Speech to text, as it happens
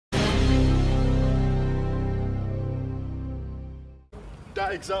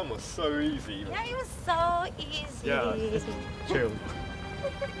That exam was so easy. Yeah, it was so easy. Yeah. Chill.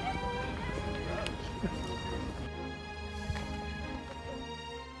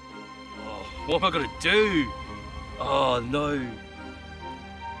 Oh, what am I gonna do? Oh no.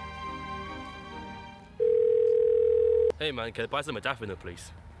 Hey man, can I buy some Modafinil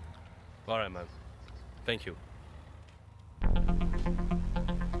please? Alright man. Thank you.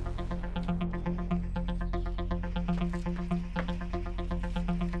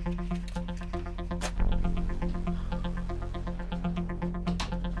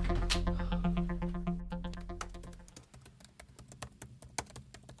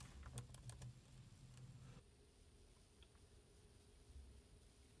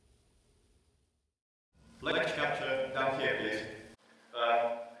 Lecture capture down here, please.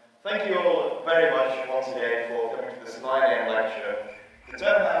 Thank you all very much once again for coming to this 9 AM lecture. The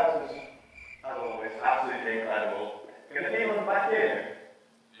turnout is, as always, absolutely incredible. Can you feel them back here?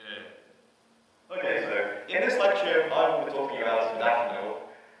 Yeah. Okay, so in this lecture, I will be talking about modafinil.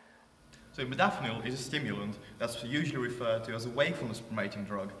 So modafinil is a stimulant that's usually referred to as a wakefulness-promoting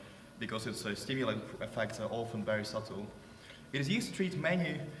drug because its stimulant effects are often very subtle. It is used to treat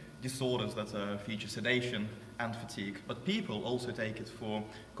many disorders that feature sedation and fatigue, but people also take it for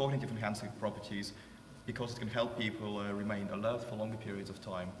cognitive enhancing properties because it can help people remain alert for longer periods of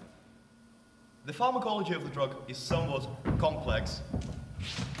time. The pharmacology of the drug is somewhat complex.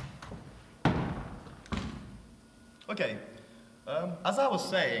 Okay, as I was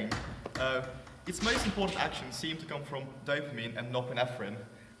saying, its most important actions seem to come from dopamine and norepinephrine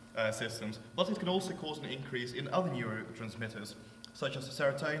systems, but it can also cause an increase in other neurotransmitters, such as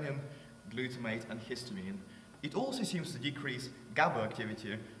serotonin, glutamate and histamine. It also seems to decrease GABA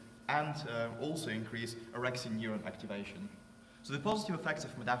activity and also increase orexin neuron activation. So the positive effects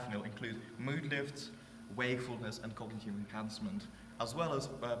of modafinil include mood lifts, wakefulness and cognitive enhancement, as well as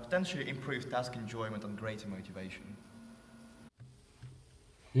potentially improved task enjoyment and greater motivation.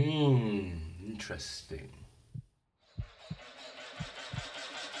 Interesting.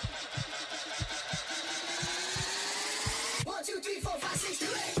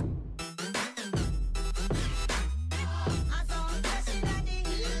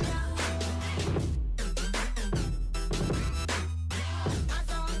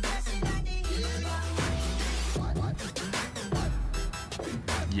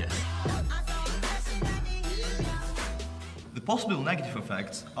 Yes. The possible negative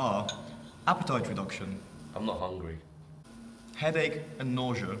effects are appetite reduction, I'm not hungry. headache and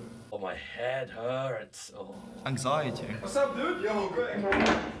nausea, Oh, my head hurts. Oh. anxiety, What's up, dude? Yo, great.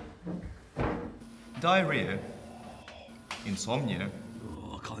 diarrhea, insomnia,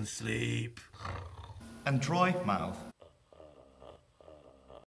 Oh, I can't sleep. and dry mouth.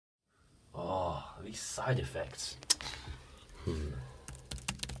 Oh, these side effects.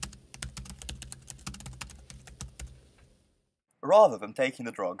 Rather than taking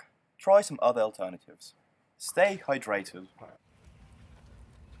the drug, try some other alternatives. Stay hydrated.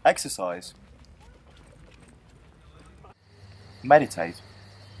 Exercise. Meditate.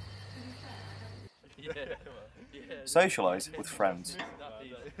 Socialize with friends.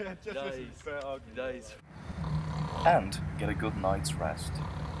 Nice. And get a good night's rest.